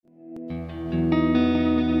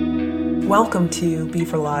Welcome to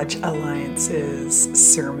Beaver Lodge Alliance's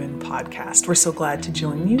sermon podcast. We're so glad to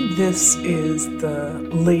join you. This is the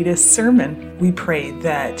latest sermon. We pray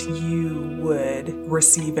that you would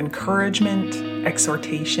receive encouragement,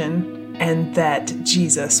 exhortation, and that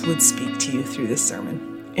Jesus would speak to you through this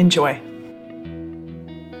sermon. Enjoy.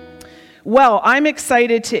 Well, I'm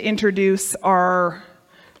excited to introduce our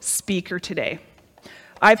speaker today.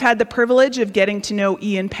 I've had the privilege of getting to know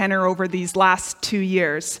Ian Penner over these last 2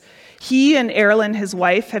 years. He and Erilyn, his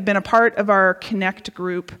wife, have been a part of our Connect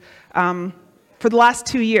group for the last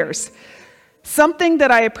 2 years. Something that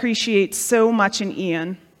I appreciate so much in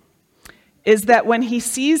Ian is that when he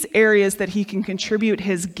sees areas that he can contribute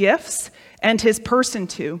his gifts and his person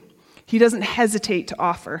to, he doesn't hesitate to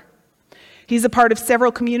offer. He's a part of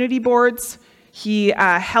several community boards. He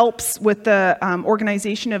helps with the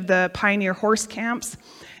organization of the Pioneer Horse Camps,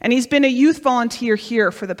 and he's been a youth volunteer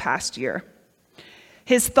here for the past year.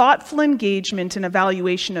 His thoughtful engagement and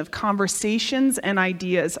evaluation of conversations and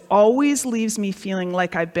ideas always leaves me feeling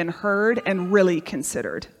like I've been heard and really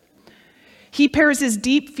considered. He pairs his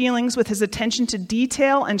deep feelings with his attention to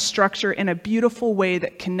detail and structure in a beautiful way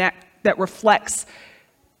that reflects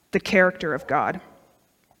the character of God.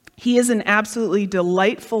 He is an absolutely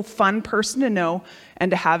delightful, fun person to know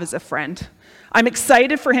and to have as a friend. I'm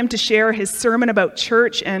excited for him to share his sermon about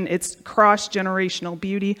church and its cross-generational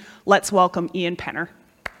beauty. Let's welcome Ian Penner.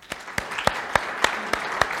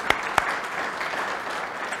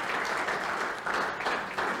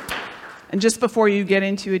 And just before you get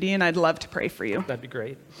into it, Ian, I'd love to pray for you. That'd be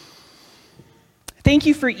great. Thank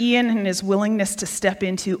you for Ian and his willingness to step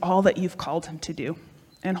into all that you've called him to do.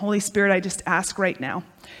 And Holy Spirit, I just ask right now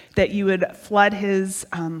that you would flood his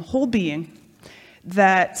whole being,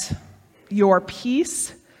 that your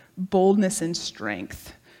peace, boldness, and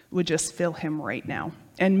strength would just fill him right now.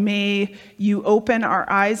 And may you open our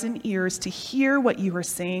eyes and ears to hear what you are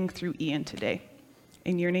saying through Ian today.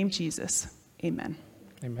 In your name, Jesus, amen.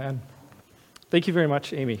 Amen. Thank you very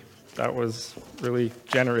much, Amy. That was really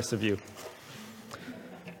generous of you.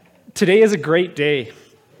 Today is a great day.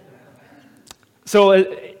 So,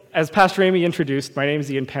 as Pastor Amy introduced, my name is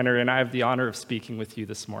Ian Penner, and I have the honor of speaking with you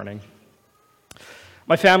this morning.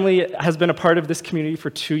 My family has been a part of this community for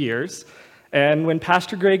 2 years, and when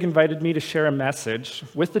Pastor Greg invited me to share a message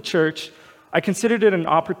with the church, I considered it an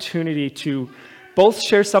opportunity to both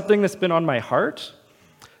share something that's been on my heart,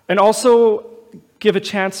 and also give a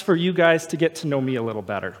chance for you guys to get to know me a little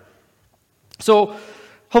better. So,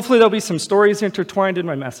 hopefully there'll be some stories intertwined in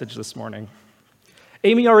my message this morning.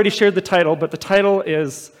 Amy already shared the title, but the title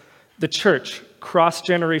is The Church,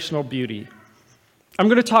 Cross-Generational Beauty. I'm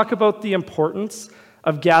going to talk about the importance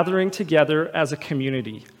of gathering together as a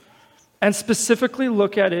community, and specifically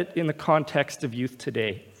look at it in the context of youth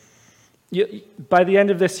today. By the end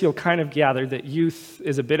of this, you'll kind of gather that youth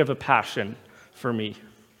is a bit of a passion for me.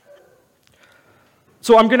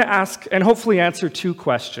 So I'm going to ask and hopefully answer 2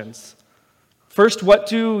 questions. First, what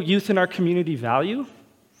do youth in our community value?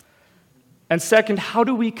 And second, how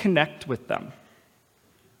do we connect with them?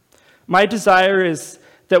 My desire is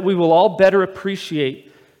that we will all better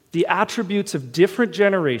appreciate the attributes of different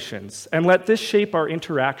generations and let this shape our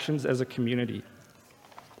interactions as a community.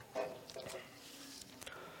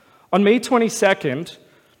 On May 22nd,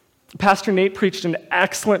 Pastor Nate preached an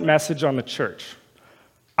excellent message on the church.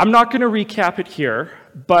 I'm not going to recap it here,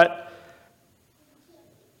 but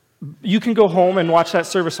you can go home and watch that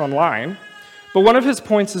service online. But one of his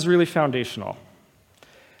points is really foundational.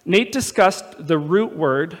 Nate discussed the root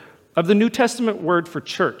word of the New Testament word for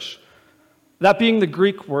church, that being the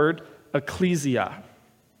Greek word ecclesia,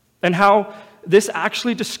 and how this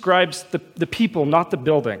actually describes the people, not the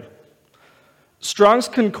building. Strong's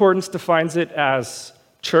Concordance defines it as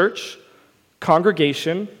church,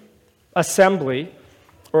 congregation, assembly,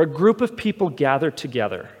 or a group of people gathered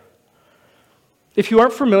together. If you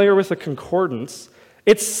aren't familiar with a concordance,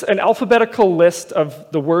 it's an alphabetical list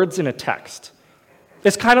of the words in a text.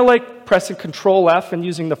 It's kind of like pressing Control F and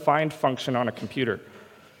using the find function on a computer.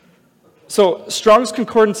 So Strong's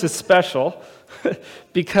Concordance is special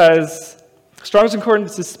because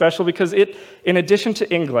it, in addition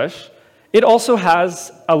to English, it also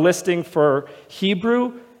has a listing for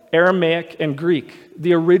Hebrew, Aramaic, and Greek,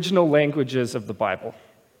 the original languages of the Bible.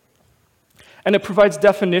 And it provides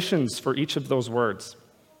definitions for each of those words.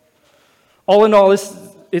 All in all,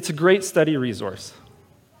 it's a great study resource.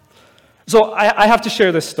 So I have to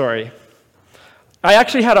share this story. I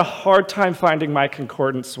actually had a hard time finding my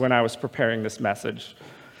concordance when I was preparing this message.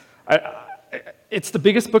 It's the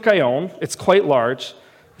biggest book I own. It's quite large,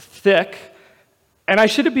 thick, And I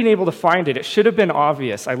should have been able to find it. It should have been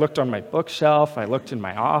obvious. I looked on my bookshelf, I looked in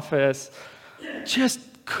my office, just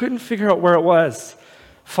couldn't figure out where it was.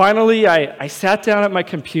 Finally, I sat down at my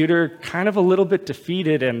computer, kind of a little bit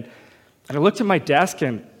defeated, and I looked at my desk,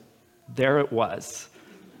 and there it was.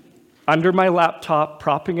 Under my laptop,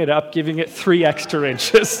 propping it up, giving it 3 extra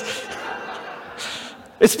inches.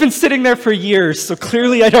 It's been sitting there for years, so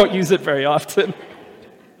clearly I don't use it very often.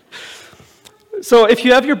 So if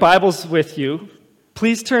you have your Bibles with you,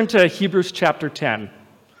 please turn to Hebrews chapter 10.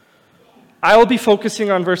 I will be focusing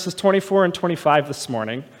on verses 24 and 25 this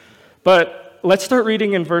morning, but let's start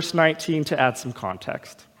reading in verse 19 to add some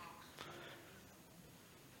context.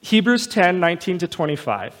 Hebrews 10, 19 to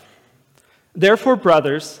 25. Therefore,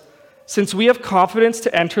 brothers, since we have confidence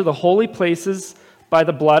to enter the holy places by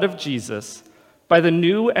the blood of Jesus, by the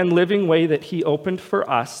new and living way that he opened for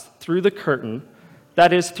us through the curtain,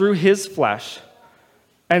 that is, through his flesh,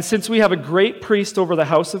 and since we have a great priest over the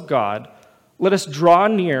house of God, let us draw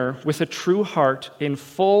near with a true heart in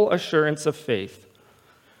full assurance of faith,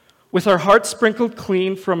 with our hearts sprinkled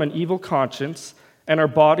clean from an evil conscience and our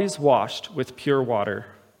bodies washed with pure water.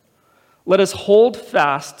 Let us hold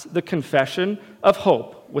fast the confession of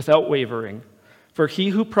hope without wavering, for he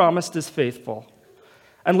who promised is faithful.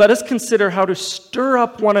 And let us consider how to stir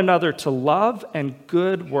up one another to love and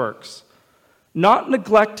good works, not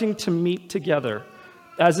neglecting to meet together,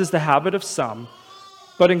 as is the habit of some,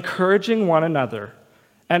 but encouraging one another,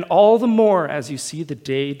 and all the more as you see the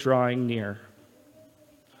day drawing near.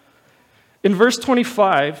 In verse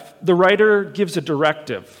 25, the writer gives a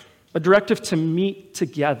directive to meet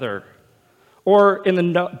together, or in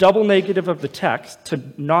the double negative of the text, to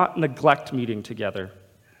not neglect meeting together.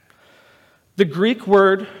 The Greek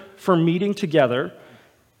word for meeting together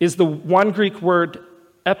is the one Greek word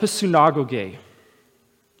episynagoge.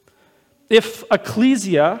 If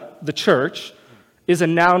ecclesia, the church, is a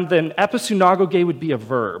noun, then episynagoge would be a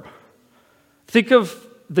verb. Think of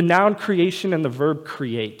the noun creation and the verb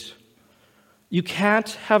create. You can't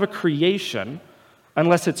have a creation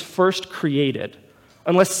unless it's first created,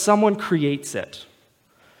 unless someone creates it.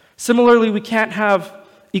 Similarly, we can't have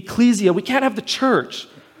ecclesia, we can't have the church,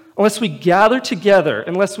 unless we gather together,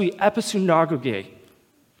 unless we episynagoge.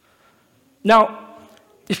 Now,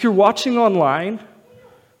 if you're watching online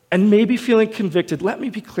and maybe feeling convicted, let me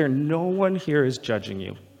be clear, no one here is judging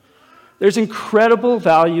you. There's incredible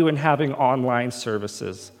value in having online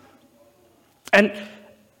services. And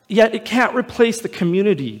yet it can't replace the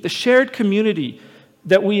community, the shared community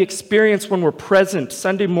that we experience when we're present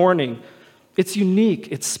Sunday morning. It's unique,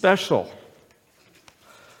 it's special.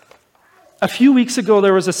 A few weeks ago,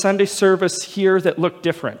 there was a Sunday service here that looked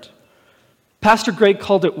different. Pastor Greg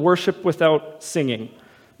called it worship without singing.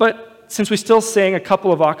 But since we still sang a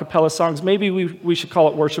couple of a cappella songs, maybe we should call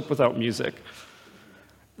it worship without music.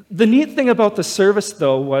 The neat thing about the service,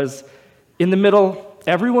 though, was in the middle,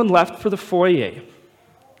 everyone left for the foyer.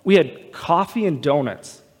 We had coffee and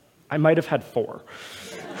donuts. I might have had 4.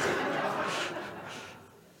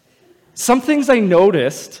 Some things I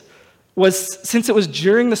noticed was, since it was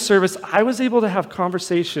during the service, I was able to have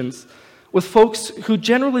conversations with folks who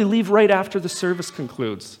generally leave right after the service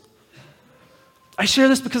concludes. I share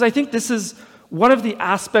this because I think this is one of the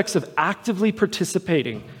aspects of actively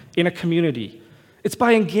participating in a community. It's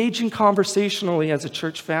by engaging conversationally as a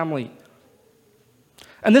church family.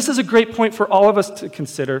 And this is a great point for all of us to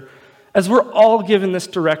consider, as we're all given this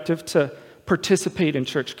directive to participate in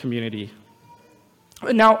church community.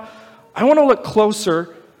 Now, I want to look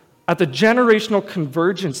closer at the generational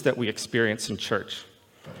convergence that we experience in church.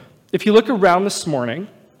 If you look around this morning,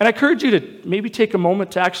 and I encourage you to maybe take a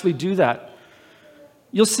moment to actually do that,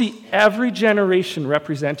 you'll see every generation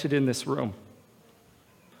represented in this room.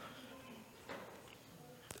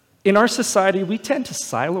 In our society, we tend to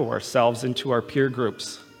silo ourselves into our peer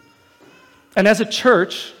groups. And as a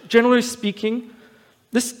church, generally speaking,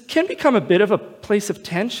 this can become a bit of a place of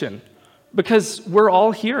tension because we're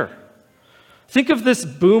all here. Think of this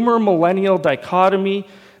boomer-millennial dichotomy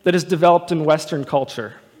that has developed in Western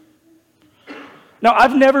culture. Now,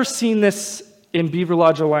 I've never seen this in Beaver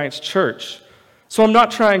Lodge Alliance Church, so I'm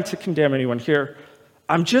not trying to condemn anyone here.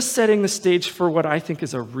 I'm just setting the stage for what I think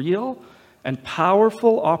is a real and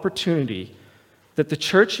powerful opportunity that the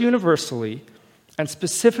church universally, and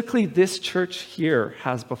specifically this church here,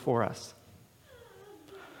 has before us.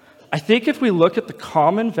 I think if we look at the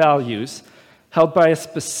common values held by a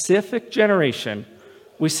specific generation,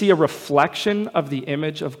 we see a reflection of the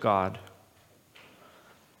image of God.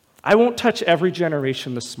 I won't touch every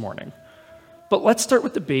generation this morning, but let's start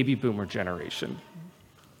with the baby boomer generation.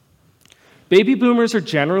 Baby boomers are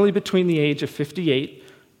generally between the age of 58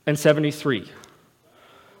 and 73.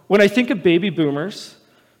 When I think of baby boomers,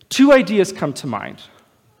 two ideas come to mind.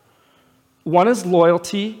 One is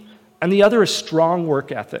loyalty, and the other is strong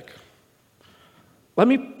work ethic. Let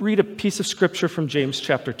me read a piece of scripture from James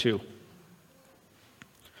chapter 2.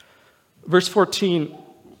 Verse 14,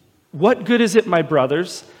 "What good is it, my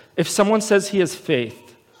brothers, if someone says he has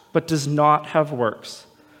faith, but does not have works?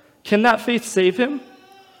 Can that faith save him?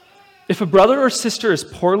 If a brother or sister is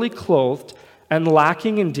poorly clothed and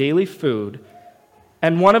lacking in daily food,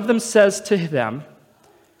 and one of them says to them,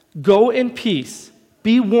 'Go in peace,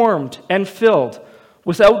 be warmed and filled,'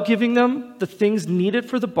 without giving them the things needed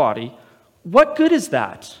for the body, what good is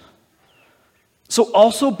that? So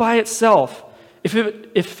also by itself,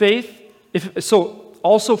 faith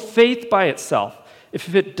by itself,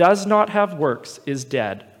 if it does not have works, is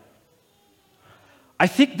dead." I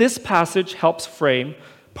think this passage helps frame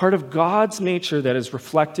part of God's nature that is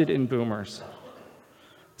reflected in boomers.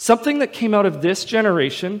 Something that came out of this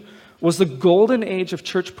generation was the golden age of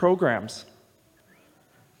church programs.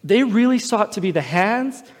 They really sought to be the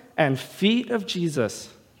hands and feet of Jesus.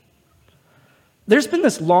 There's been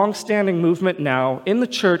this long-standing movement now in the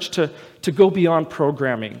church to go beyond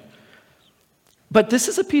programming. But this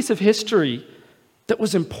is a piece of history that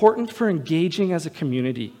was important for engaging as a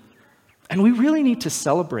community, and we really need to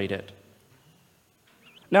celebrate it.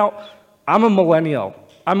 Now, I'm a millennial.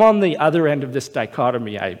 I'm on the other end of this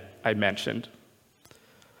dichotomy I mentioned.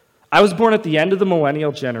 I was born at the end of the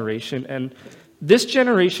millennial generation, and this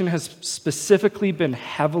generation has specifically been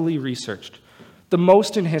heavily researched, the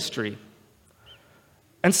most in history.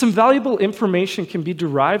 And some valuable information can be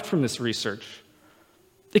derived from this research.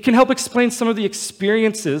 It can help explain some of the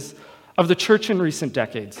experiences of the church in recent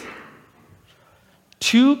decades.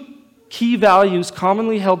 Two key values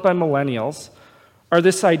commonly held by millennials are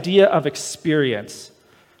this idea of experience,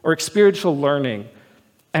 or experiential learning,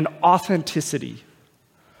 and authenticity.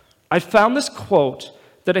 I found this quote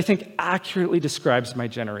that I think accurately describes my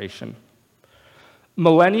generation.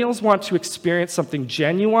 Millennials want to experience something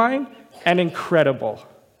genuine and incredible.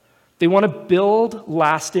 They want to build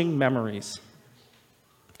lasting memories.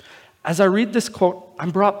 As I read this quote, I'm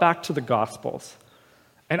brought back to the Gospels,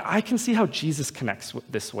 and I can see how Jesus connects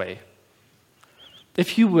this way.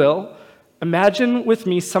 If you will, imagine with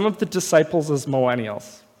me some of the disciples as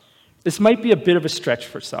millennials. This might be a bit of a stretch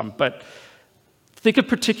for some, but think of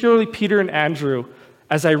particularly Peter and Andrew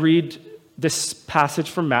as I read this passage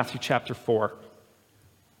from Matthew chapter 4.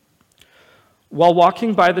 While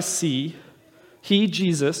walking by the sea, he,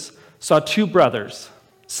 Jesus, saw two brothers,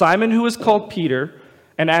 Simon, who was called Peter,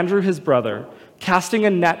 and Andrew, his brother, casting a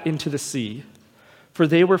net into the sea, for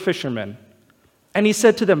they were fishermen. And he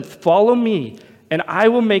said to them, "Follow me, and I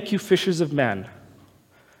will make you fishers of men."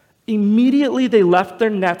 Immediately they left their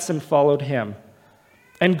nets and followed him.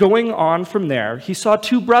 And going on from there, he saw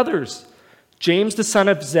two brothers, James the son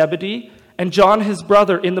of Zebedee, and John his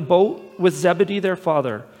brother, in the boat with Zebedee their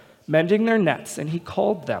father, mending their nets, and he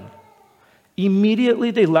called them.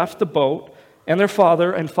 Immediately they left the boat and their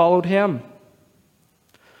father and followed him.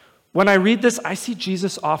 When I read this, I see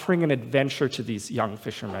Jesus offering an adventure to these young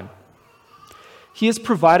fishermen. He is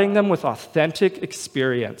providing them with authentic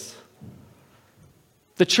experience.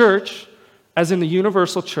 The church, as in the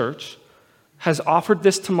universal church, has offered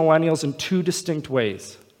this to millennials in two distinct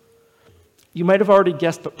ways. You might have already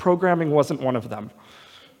guessed, but programming wasn't one of them.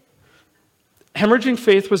 Hemorrhaging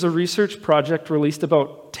Faith was a research project released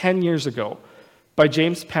about 10 years ago by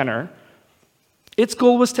James Penner. Its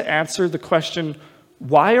goal was to answer the question,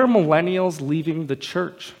 why are millennials leaving the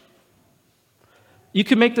church? You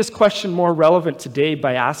could make this question more relevant today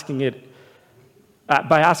by asking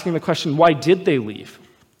the question, why did they leave?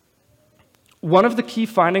 One of the key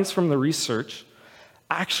findings from the research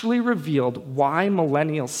actually revealed why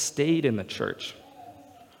millennials stayed in the church.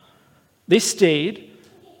 They stayed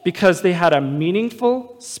because they had a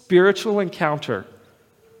meaningful spiritual encounter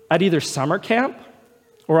at either summer camp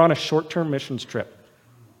or on a short-term missions trip.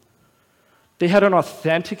 They had an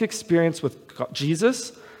authentic experience with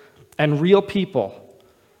Jesus and real people.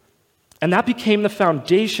 And that became the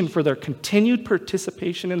foundation for their continued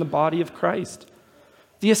participation in the body of Christ.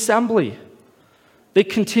 The assembly. They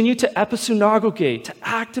continued to episynagogate, to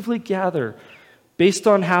actively gather based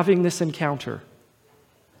on having this encounter.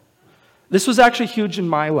 This was actually huge in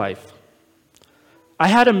my life. I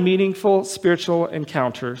had a meaningful spiritual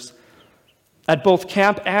encounters at both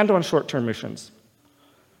camp and on short-term missions.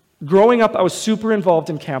 Growing up, I was super involved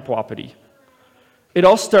in Camp Wapiti. It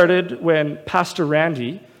all started when Pastor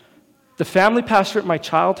Randy, the family pastor at my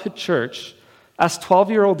childhood church, asked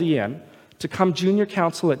 12-year-old Ian to come junior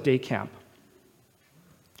counsel at day camp.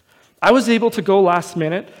 I was able to go last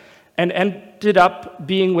minute and ended up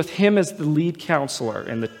being with him as the lead counselor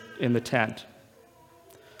in the tent.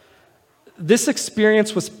 This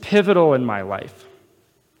experience was pivotal in my life.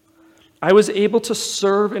 I was able to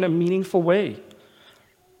serve in a meaningful way.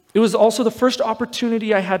 It was also the first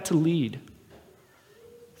opportunity I had to lead.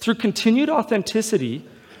 Through continued authenticity,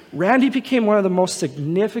 Randy became one of the most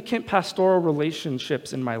significant pastoral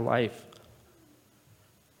relationships in my life.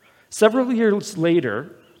 Several years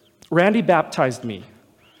later, Randy baptized me,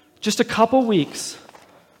 just a couple weeks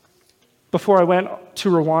before I went to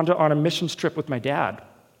Rwanda on a missions trip with my dad.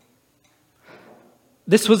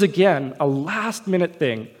 This was, again, a last-minute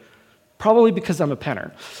thing, probably because I'm a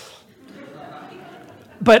penner.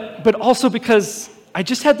 But also because I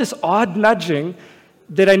just had this odd nudging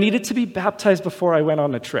that I needed to be baptized before I went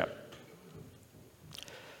on the trip.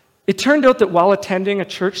 It turned out that while attending a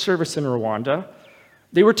church service in Rwanda,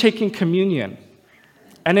 they were taking communion.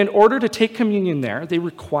 And in order to take communion there, they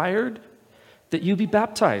required that you be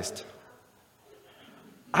baptized.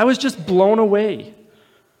 I was just blown away,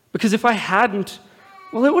 because if I hadn't,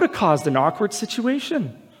 well, it would have caused an awkward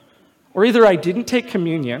situation. Or either I didn't take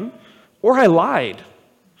communion, or I lied.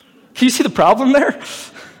 Can you see the problem there?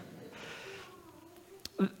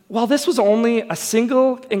 While this was only a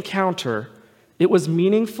single encounter, it was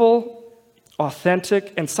meaningful,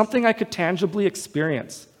 authentic, and something I could tangibly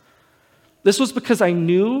experience. This was because I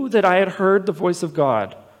knew that I had heard the voice of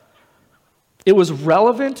God. It was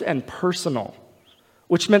relevant and personal,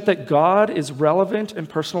 which meant that God is relevant and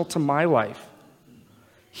personal to my life.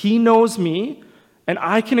 He knows me, and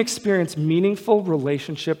I can experience meaningful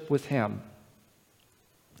relationship with him.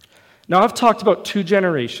 Now, I've talked about 2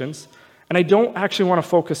 generations, and I don't actually want to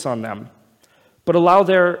focus on them, but allow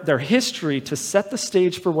their history to set the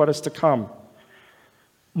stage for what is to come.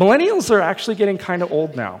 Millennials are actually getting kind of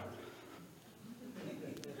old now.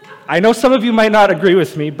 I know some of you might not agree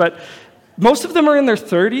with me, but most of them are in their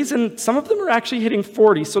 30s, and some of them are actually hitting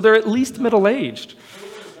 40, so they're at least middle-aged.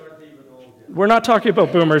 We're not talking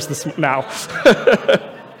about boomers now.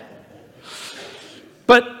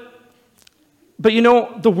 But you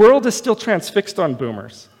know, the world is still transfixed on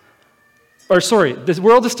boomers. The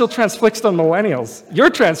world is still transfixed on millennials. You're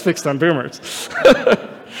transfixed on boomers.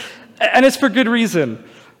 And it's for good reason.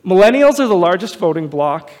 Millennials are the largest voting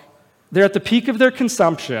bloc. They're at the peak of their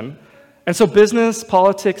consumption. And so business,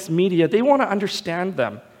 politics, media, they want to understand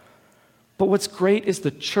them. But what's great is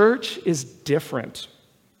the church is different.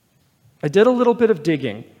 I did a little bit of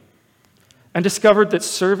digging and discovered that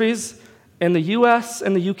surveys in the US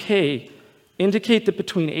and the UK indicate that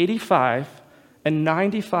between 85 and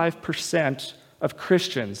 95% of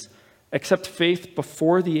Christians accept faith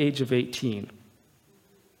before the age of 18.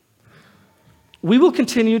 We will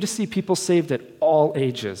continue to see people saved at all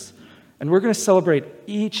ages, and we're going to celebrate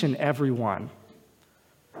each and every one.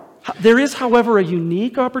 There is, however, a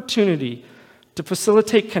unique opportunity to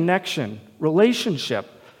facilitate connection, relationship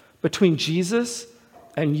between Jesus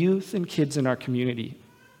and youth and kids in our community.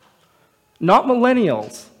 Not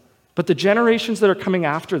millennials, but the generations that are coming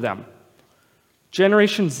after them.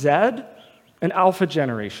 Generation Z and Alpha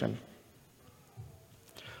generation.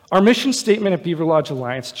 Our mission statement at Beaver Lodge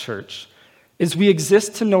Alliance Church is we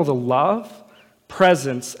exist to know the love,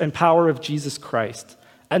 presence, and power of Jesus Christ,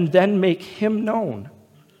 and then make him known.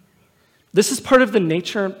 This is part of the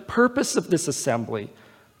nature and purpose of this assembly,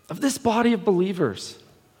 of this body of believers.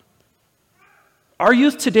 Our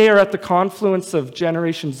youth today are at the confluence of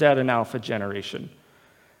Generation Z and Alpha generation,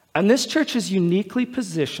 and this church is uniquely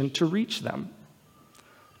positioned to reach them.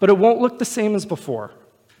 But it won't look the same as before.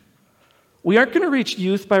 We aren't going to reach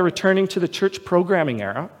youth by returning to the church programming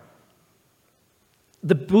era.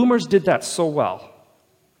 The boomers did that so well.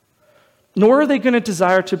 Nor are they going to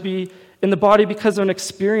desire to be in the body because of an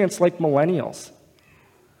experience like millennials,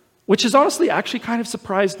 which has honestly actually kind of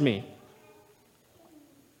surprised me.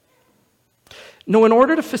 No, in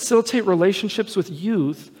order to facilitate relationships with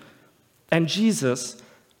youth and Jesus,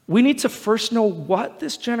 we need to first know what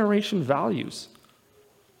this generation values.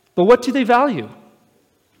 But what do they value?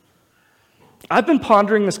 I've been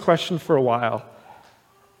pondering this question for a while,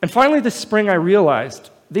 and finally this spring I realized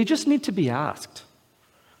they just need to be asked.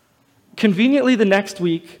 Conveniently, the next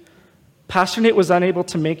week, Pastor Nate was unable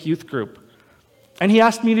to make youth group, and he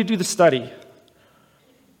asked me to do the study.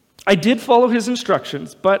 I did follow his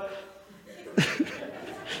instructions, but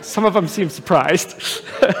some of them seemed surprised.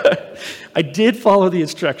 I did follow the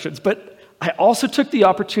instructions, but I also took the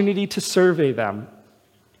opportunity to survey them.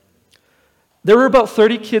 There were about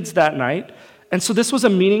 30 kids that night, and so this was a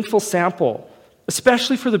meaningful sample,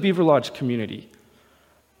 especially for the Beaver Lodge community.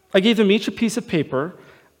 I gave them each a piece of paper,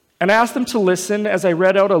 and I asked them to listen as I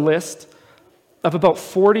read out a list of about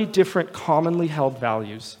 40 different commonly held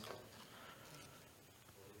values.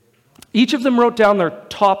 Each of them wrote down their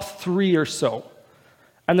top 3 or so,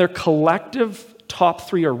 and their collective top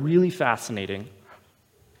 3 are really fascinating.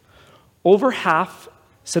 Over half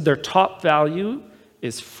said their top value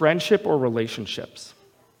is friendship or relationships.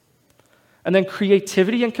 And then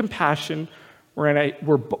creativity and compassion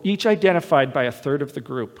were each identified by a third of the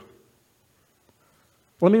group.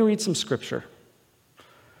 Let me read some scripture.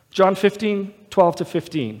 John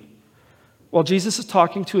 15:12-15. While Jesus is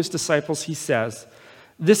talking to his disciples, he says,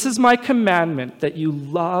 "This is my commandment, that you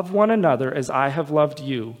love one another as I have loved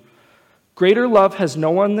you. Greater love has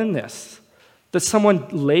no one than this, that someone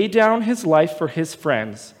lay down his life for his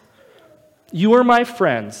friends. You are my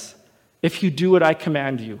friends if you do what I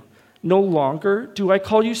command you. No longer do I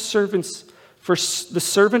call you servants, for the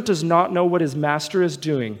servant does not know what his master is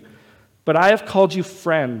doing, but I have called you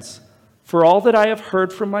friends, for all that I have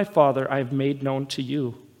heard from my Father I have made known to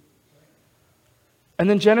you." And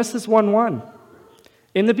then Genesis 1:1.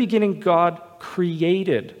 In the beginning, God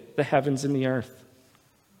created the heavens and the earth.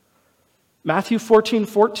 Matthew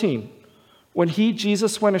 14:14. When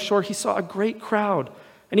Jesus went ashore, he saw a great crowd,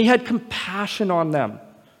 and he had compassion on them.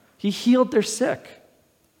 He healed their sick.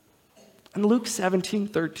 And Luke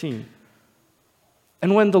 17:13.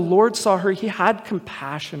 And when the Lord saw her, he had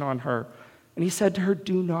compassion on her, and he said to her,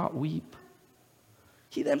 "Do not weep."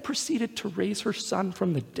 He then proceeded to raise her son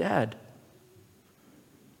from the dead.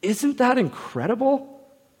 Isn't that incredible?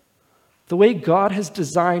 The way God has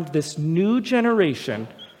designed this new generation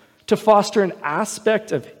to foster an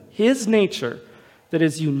aspect of his nature that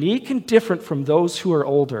is unique and different from those who are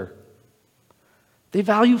older. They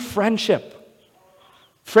value friendship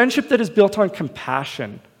that is built on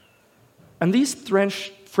compassion. And these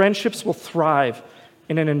friendships will thrive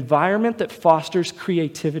in an environment that fosters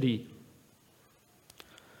creativity.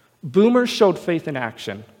 Boomers showed faith in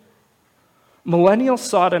action. Millennials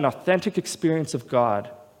sought an authentic experience of God.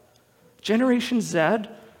 Generation Z,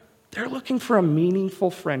 they're looking for a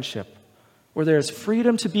meaningful friendship where there is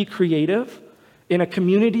freedom to be creative in a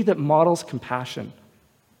community that models compassion.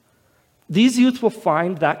 These youth will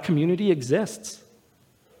find that community exists.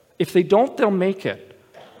 If they don't, they'll make it.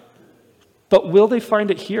 But will they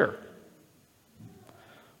find it here?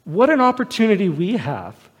 What an opportunity we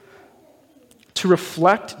have to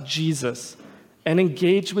reflect Jesus and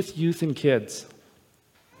engage with youth and kids.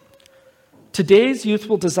 Today's youth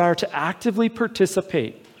will desire to actively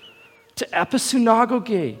participate, to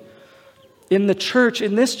episunagoge in the church,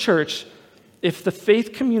 in this church, if the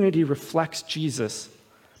faith community reflects Jesus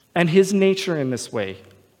and his nature in this way.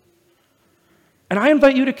 And I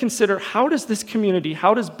invite you to consider, how does this community,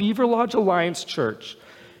 how does Beaver Lodge Alliance Church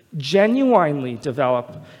genuinely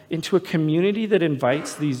develop into a community that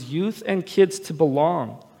invites these youth and kids to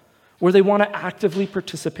belong, where they want to actively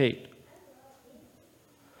participate?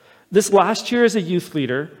 This last year as a youth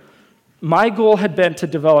leader, my goal had been to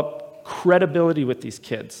develop credibility with these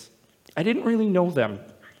kids. I didn't really know them.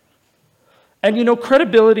 And you know,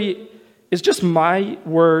 credibility is just my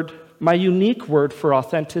word, my unique word for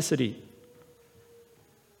authenticity.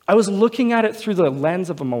 I was looking at it through the lens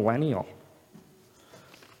of a millennial.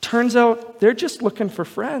 Turns out they're just looking for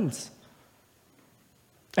friends.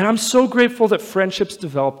 And I'm so grateful that friendships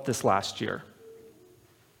developed this last year.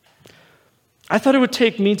 I thought it would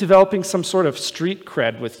take me developing some sort of street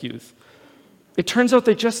cred with youth. It turns out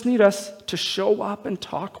they just need us to show up and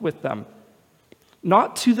talk with them.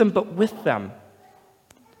 Not to them, but with them.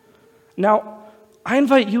 Now, I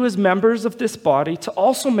invite you as members of this body to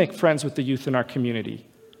also make friends with the youth in our community,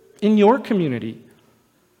 in your community.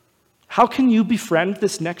 How can you befriend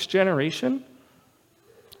this next generation?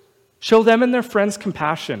 Show them and their friends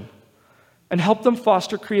compassion and help them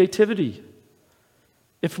foster creativity.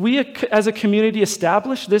 If we as a community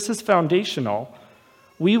establish this as foundational,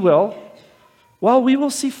 we will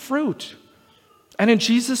see fruit. And in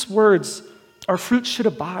Jesus' words, our fruit should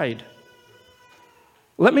abide.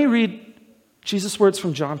 Let me read Jesus' words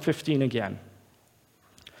from John 15 again.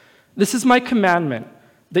 "This is my commandment,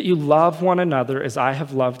 that you love one another as I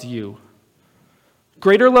have loved you.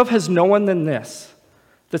 Greater love has no one than this,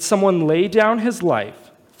 that someone lay down his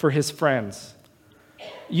life for his friends.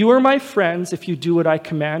 You are my friends if you do what I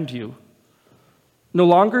command you. No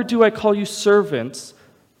longer do I call you servants,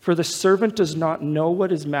 for the servant does not know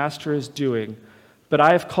what his master is doing, but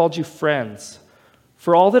I have called you friends.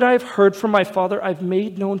 For all that I have heard from my Father, I've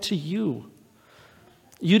made known to you.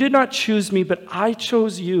 You did not choose me, but I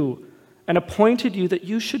chose you and appointed you that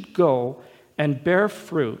you should go and bear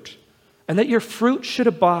fruit, and that your fruit should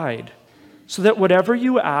abide, so that whatever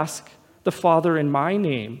you ask the Father in my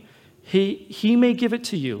name, he may give it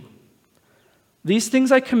to you. These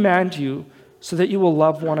things I command you so that you will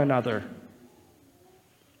love one another.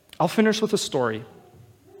 I'll finish with a story.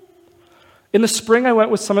 In the spring, I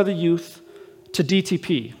went with some of the youth to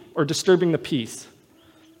DTP, or Disturbing the Peace.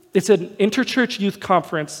 It's an interchurch youth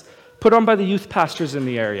conference put on by the youth pastors in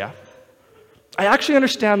the area. I actually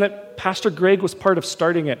understand that Pastor Greg was part of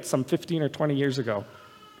starting it some 15 or 20 years ago.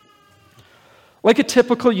 Like a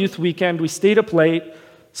typical youth weekend, we stayed up late,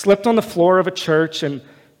 slept on the floor of a church, and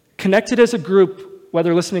connected as a group,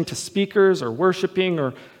 whether listening to speakers or worshiping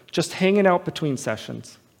or just hanging out between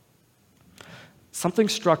sessions. Something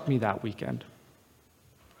struck me that weekend.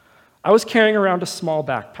 I was carrying around a small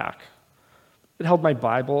backpack. It held my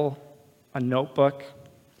Bible, a notebook,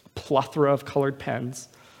 a plethora of colored pens,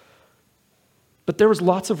 but there was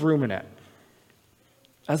lots of room in it.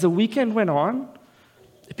 As the weekend went on,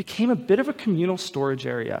 it became a bit of a communal storage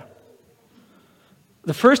area.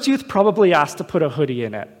 The first youth probably asked to put a hoodie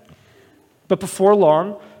in it, but before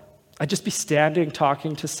long, I'd just be standing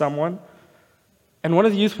talking to someone, and one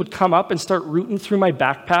of the youth would come up and start rooting through my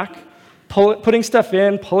backpack, putting stuff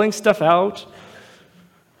in, pulling stuff out.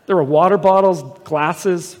 There were water bottles,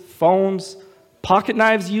 glasses, phones, pocket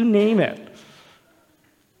knives, you name it.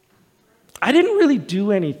 I didn't really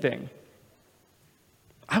do anything.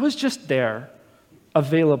 I was just there,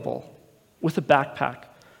 available, with a backpack,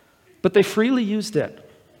 but they freely used it.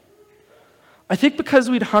 I think because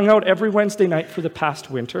we'd hung out every Wednesday night for the past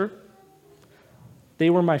winter, they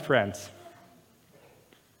were my friends,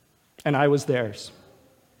 and I was theirs.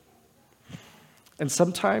 And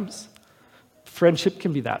sometimes, friendship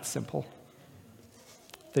can be that simple.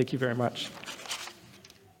 Thank you very much.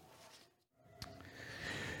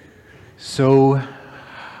 So,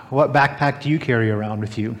 what backpack do you carry around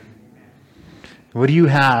with you? What do you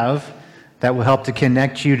have that will help to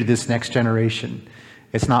connect you to this next generation?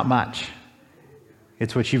 It's not much.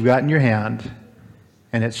 It's what you've got in your hand,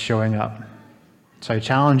 and it's showing up. So I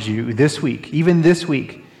challenge you this week, even this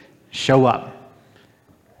week, show up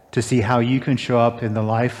to see how you can show up in the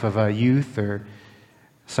life of a youth or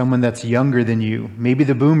someone that's younger than you. Maybe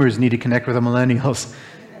the boomers need to connect with the millennials.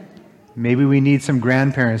 Maybe we need some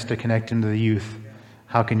grandparents to connect into the youth.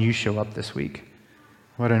 How can you show up this week?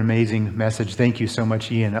 What an amazing message. Thank you so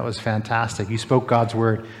much, Ian. That was fantastic. You spoke God's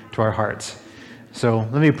word to our hearts. So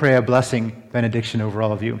let me pray a blessing, benediction over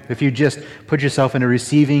all of you. If you just put yourself in a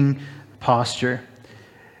receiving posture.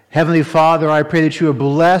 Heavenly Father, I pray that you would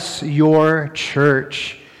bless your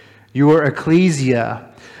church, your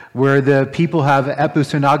ecclesia, where the people have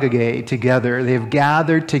episynagogē together. They've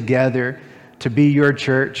gathered together to be your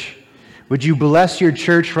church. Would you bless your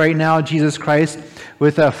church right now, Jesus Christ,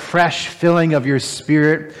 with a fresh filling of your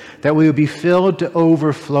Spirit, that we would be filled to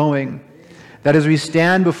overflowing, that as we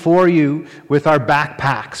stand before you with our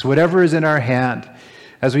backpacks, whatever is in our hand,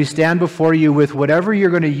 as we stand before you with whatever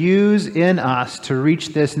you're going to use in us to reach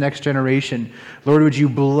this next generation, Lord, would you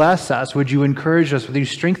bless us? Would you encourage us? Would you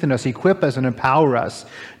strengthen us, equip us, and empower us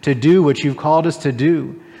to do what you've called us to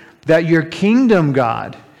do? That your kingdom,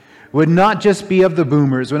 God, would not just be of the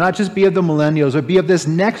boomers, would not just be of the millennials, would be of this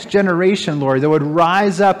next generation, Lord, that would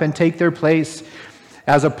rise up and take their place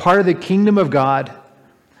as a part of the kingdom of God,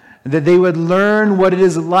 that they would learn what it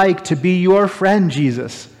is like to be your friend,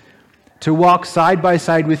 Jesus, to walk side by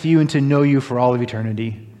side with you and to know you for all of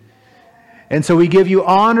eternity. And so we give you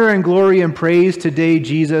honor and glory and praise today,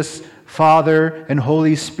 Jesus, Father, and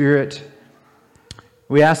Holy Spirit.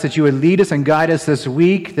 We ask that you would lead us and guide us this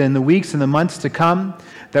week, then the weeks and the months to come,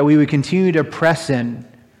 that we would continue to press in,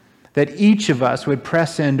 that each of us would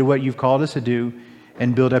press into what you've called us to do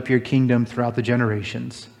and build up your kingdom throughout the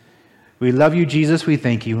generations. We love you, Jesus. We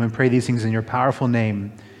thank you and pray these things in your powerful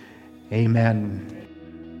name. Amen.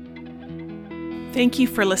 Thank you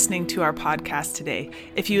for listening to our podcast today.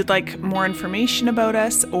 If you would like more information about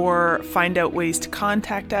us or find out ways to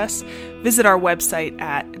contact us, visit our website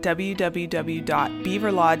at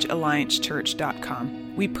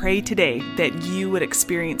www.beaverlodgealliancechurch.com. We pray today that you would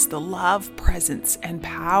experience the love, presence, and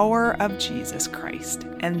power of Jesus Christ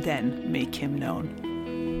and then make him known.